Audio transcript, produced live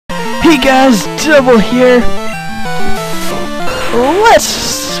Hey guys, Double here.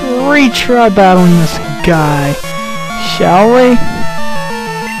 Let's retry battling this guy, shall we?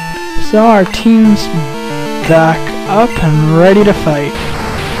 So our team's back up and ready to fight.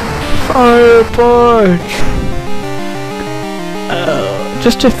 Fire punch!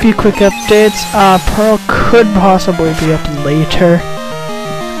 Just a few quick updates. Pearl could possibly be up later.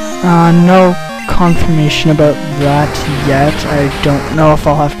 No confirmation about that yet. I don't know if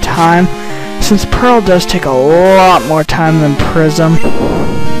I'll have time, since Pearl does take a lot more time than Prism,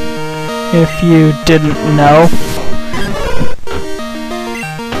 if you didn't know.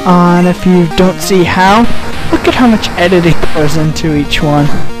 And if you don't see how, look at how much editing goes into each one.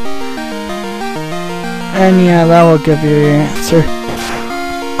 And yeah, that will give you your answer.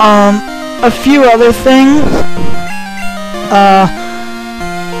 A few other things.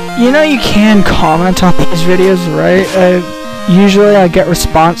 You know you can comment on these videos, right? Usually I get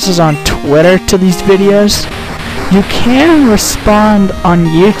responses on Twitter to these videos. You can respond on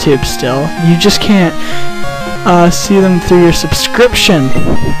YouTube still. You just can't see them through your subscription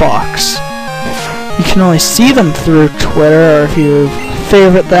box. You can only see them through Twitter, or if you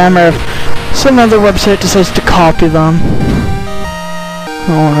favorite them, or if some other website decides to copy them. I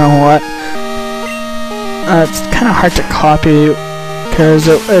don't know what. It's kind of hard to copy, because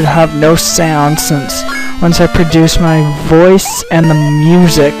it would have no sound, since once I produce, my voice and the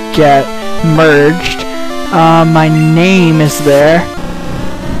music get merged. My name is there.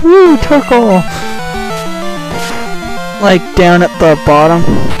 Woo, Torkoal! Like down at the bottom,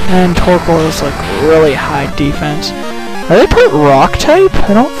 and Torkoal is like really high defense. Are they put rock type?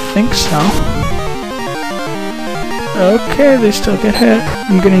 I don't think so. Okay, they still get hit.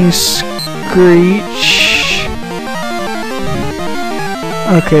 I'm gonna use Screech.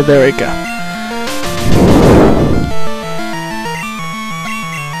 Okay, there we go.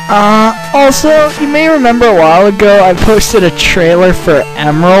 Also, you may remember a while ago I posted a trailer for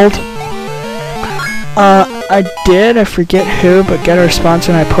Emerald. I forget who, but get a response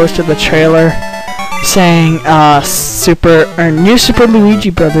when I posted the trailer saying new Super Luigi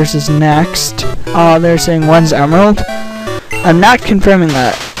Brothers is next. They're saying when's Emerald? I'm not confirming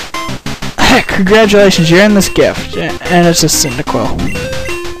that. Heck, congratulations, you're in this gift, and it's a Cyndaquil.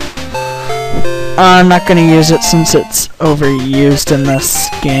 I'm not gonna use it since it's overused in this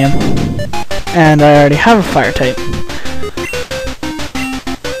game, and I already have a fire type.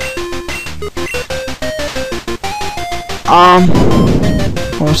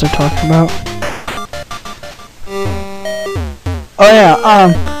 What was I talking about? Oh yeah,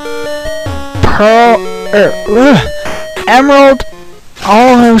 Emerald,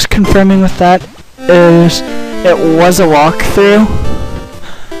 all I was confirming with that is it was a walkthrough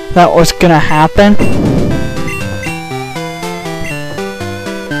that was gonna happen.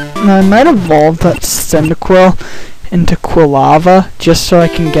 And I might evolve that Cyndaquil into Quilava just so I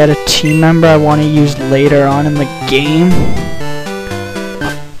can get a team member I want to use later on in the game.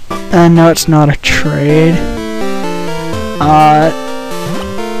 And no, it's not a trade.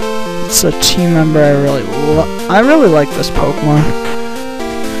 It's a team member I really like this Pokemon.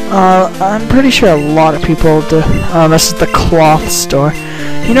 I'm pretty sure a lot of people do. This is the cloth store.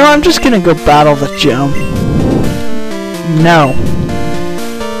 You know, I'm just gonna go battle the gym. No.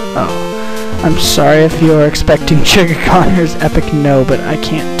 Oh. I'm sorry if you are expecting Sugar Connor's epic no, but I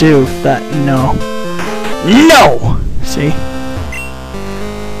can't do that no. No! See?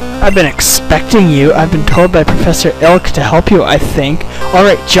 I've been expecting you. I've been told by Professor Ilk to help you, I think.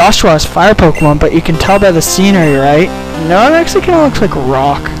 Alright, Joshua is fire Pokemon, but you can tell by the scenery, right? No, it actually kinda looks like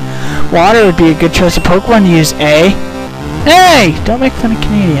rock. Water would be a good choice of Pokemon to use, eh? Hey! Don't make fun of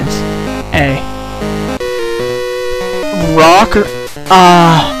Canadians. A. Rock,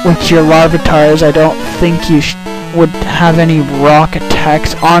 with your Larvatars, I don't think you would have any rock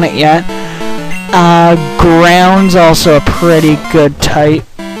attacks on it yet. Ground's also a pretty good type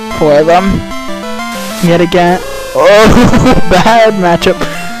for them. Yet again. Oh, bad matchup.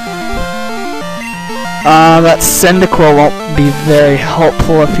 That Cyndaquil won't be very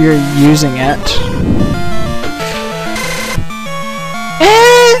helpful if you're using it.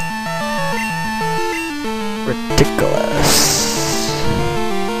 Ridiculous.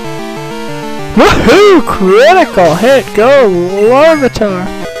 Woohoo! Critical hit! Go, Larvitar!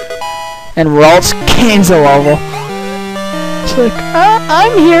 And Ralts gains a level. It's like,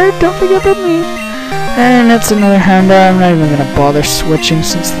 I'm here, don't forget about me. And it's another Houndour. I'm not even gonna bother switching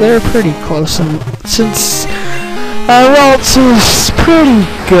since they're pretty close, and since Ralts is pretty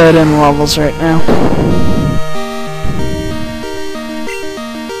good in levels right now.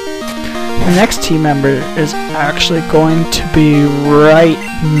 The next team member is actually going to be right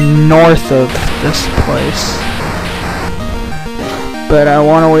north of this place. But I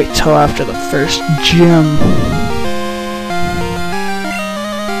want to wait till after the first gym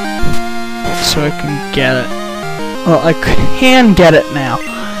so I can get it. Well, I can get it now.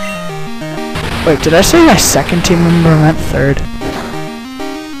 Wait, did I say my second team member meant third?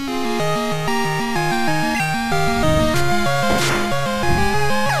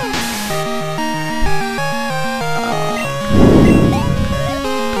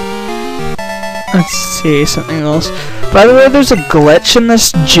 Let's see, something else. By the way, there's a glitch in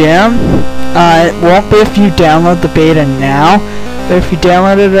this gym. It won't be if you download the beta now, but if you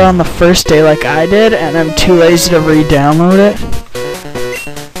downloaded it on the first day like I did, and I'm too lazy to re-download it,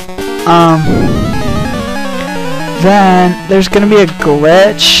 then there's gonna be a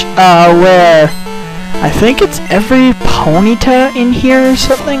glitch, where I think it's every Ponyta in here or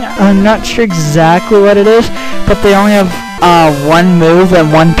something. I'm not sure exactly what it is, but they only have one move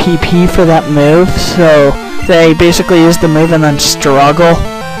and one PP for that move, so they basically use the move and then struggle.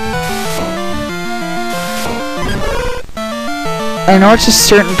 I know it's a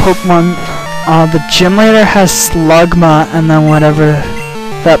certain Pokemon. The gym leader has Slugma, and then whatever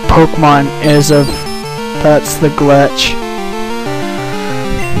that Pokemon is of, that's the glitch.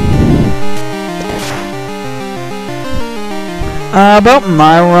 About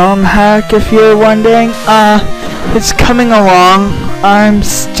my ROM hack, if you're wondering, it's coming along. I'm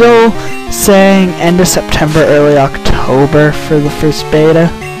still saying end of September, early October for the first beta.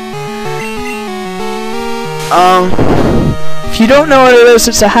 If you don't know what it is,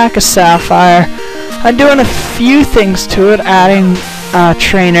 it's a hack of Sapphire. I'm doing a few things to it, adding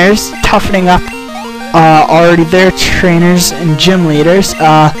trainers, toughening up already there trainers and gym leaders,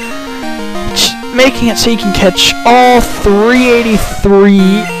 making it so you can catch all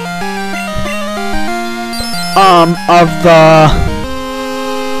 383 of the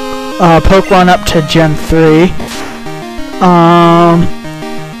Pokemon up to Gen 3.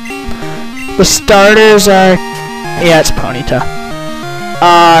 The starters are, yeah, it's Ponyta,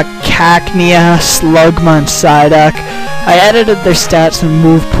 Cacnea, Slugma, and Psyduck. I edited their stats and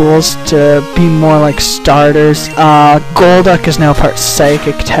move pools to be more like starters. Golduck is now part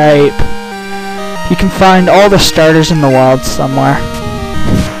Psychic type. You can find all the starters in the wild somewhere.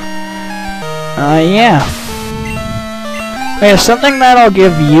 Yeah. Okay, something that I'll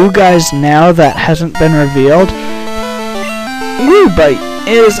give you guys now that hasn't been revealed. Woo bite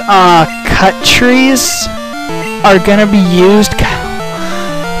is cut trees are gonna be used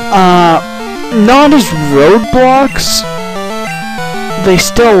not as roadblocks. They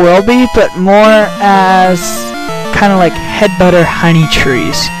still will be, but more as kind of like headbutter honey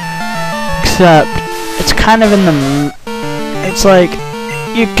trees. Except it's kind of in the, it's like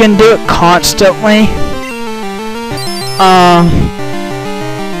you can do it constantly,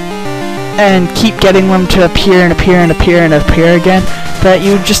 and keep getting them to appear and appear and appear and appear again, but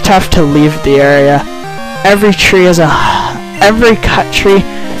you just have to leave the area. Every tree has every cut tree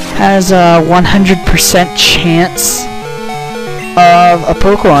has a 100% chance of a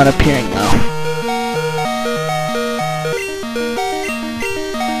Pokemon appearing though.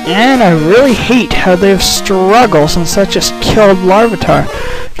 And I really hate how they have struggled since I just killed Larvitar.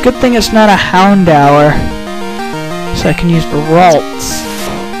 Good thing it's not a Houndour, so I can use Ralts.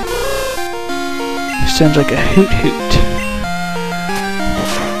 Sounds like a hoot hoot.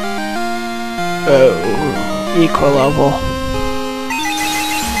 Oh, equal level.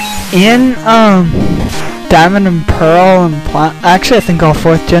 In Diamond and Pearl and actually I think all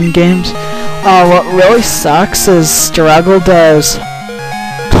 4th gen games, what really sucks is Struggle does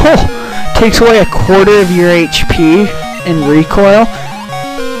takes away a quarter of your HP in recoil.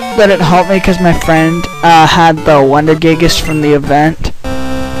 But it helped me because my friend had the Wonder Gigas from the event.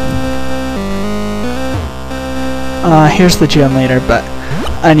 Here's the gym leader, but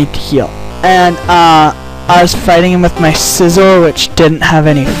I need to heal. And I was fighting him with my Scizor, which didn't have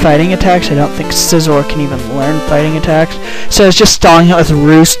any fighting attacks. I don't think Scizor can even learn fighting attacks. So I was just stalling it with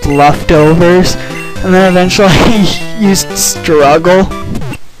Roost leftovers. And then eventually he used Struggle.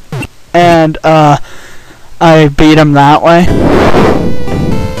 And I beat him that way.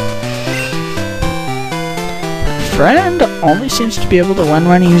 My friend only seems to be able to win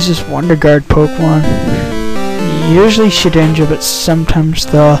when he uses Wonder Guard Pokemon. Usually Shedinja, but sometimes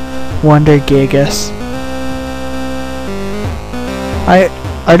the Wonder Gigas. I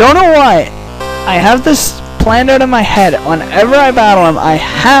don't know why. I have this planned out in my head. Whenever I battle him, I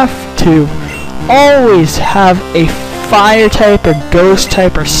have to always have a fire type or ghost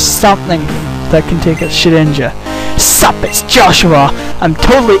type or something that can take a Shedinja. Sup, it's Joshua.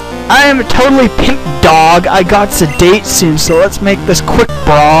 I am a totally pimp dog. I got a date soon, so let's make this quick,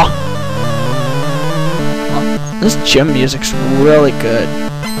 brah. Oh, this gym music's really good.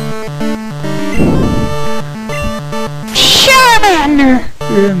 Charmander!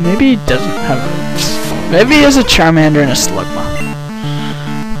 Maybe he doesn't have a... Maybe he has a Charmander and a Slugma.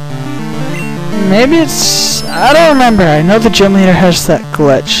 Maybe it's... I don't remember. I know the gym leader has that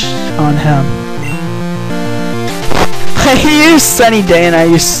glitch on him. I use Sunny Day and I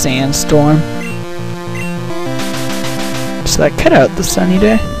use Sandstorm. So that cut out the Sunny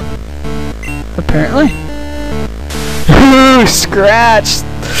Day. Apparently. Ooh, scratch!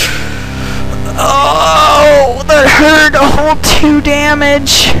 Oh, that hurt a whole 2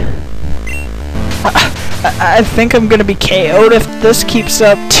 damage! I think I'm gonna be KO'd if this keeps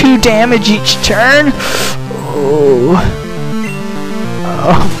up. 2 damage each turn. Oh.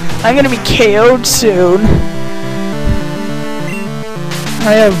 Oh, I'm gonna be KO'd soon.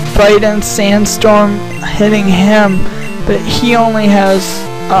 I have Bite and Sandstorm hitting him, but he only has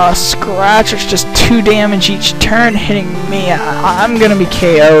Scratch, which just 2 damage each turn hitting me. I'm gonna be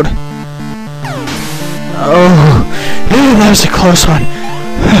KO'd. Oh, that was a close one.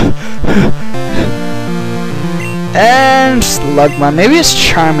 And Slugma. Maybe it's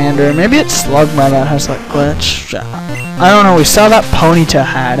Charmander. Maybe it's Slugma that has that glitch. I don't know. We saw that Ponyta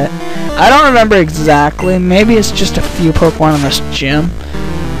had it. I don't remember exactly. Maybe it's just a few Pokemon in this gym.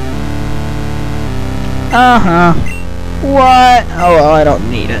 Uh-huh. What? Oh, well, I don't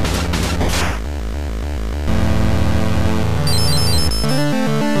need it.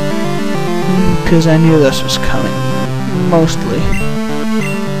 Because I knew this was coming. Mostly.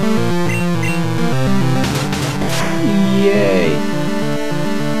 Yay.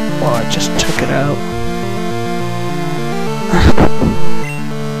 Oh, I just took it out.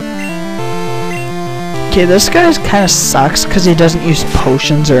 Okay, this guy kind of sucks because he doesn't use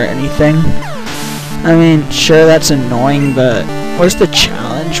potions or anything. I mean, sure, that's annoying, but what's the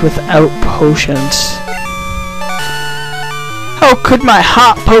challenge without potions? How could my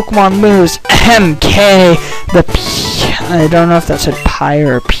hot Pokemon lose? MK! The P... I don't know if that said Pi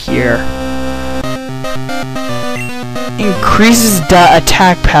or Pier. Increases the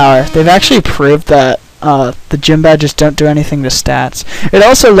attack power. They've actually proved that the gym badges don't do anything to stats. It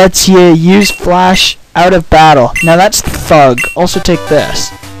also lets you use Flash out of battle. Now that's Thug. Also take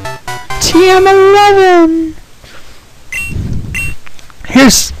this. TM11!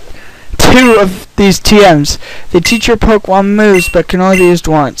 Here's 2 of these TMs. They teach your Pokemon moves, but can only be used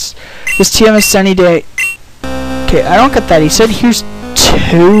once. This TM is Sunny Day. Okay, I don't get that. He said here's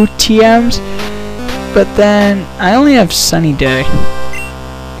 2 TMs, but then I only have Sunny Day.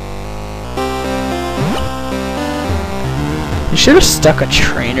 You should have stuck a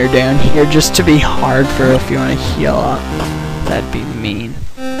trainer down here just to be hard for if you want to heal up. That'd be mean.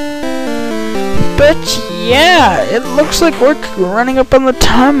 But yeah, it looks like we're running up on the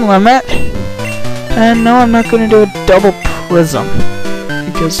time limit. And no, I'm not going to do a double Prism.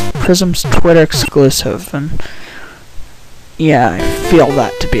 Because Prism's Twitter exclusive. And yeah, I feel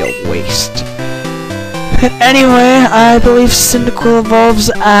that to be a waste. Anyway, I believe Cyndaquil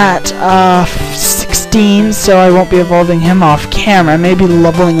evolves at 16, so I won't be evolving him off camera. Maybe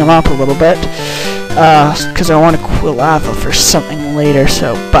leveling him up a little bit. Because I want a Quilava for something later,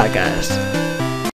 so bye guys.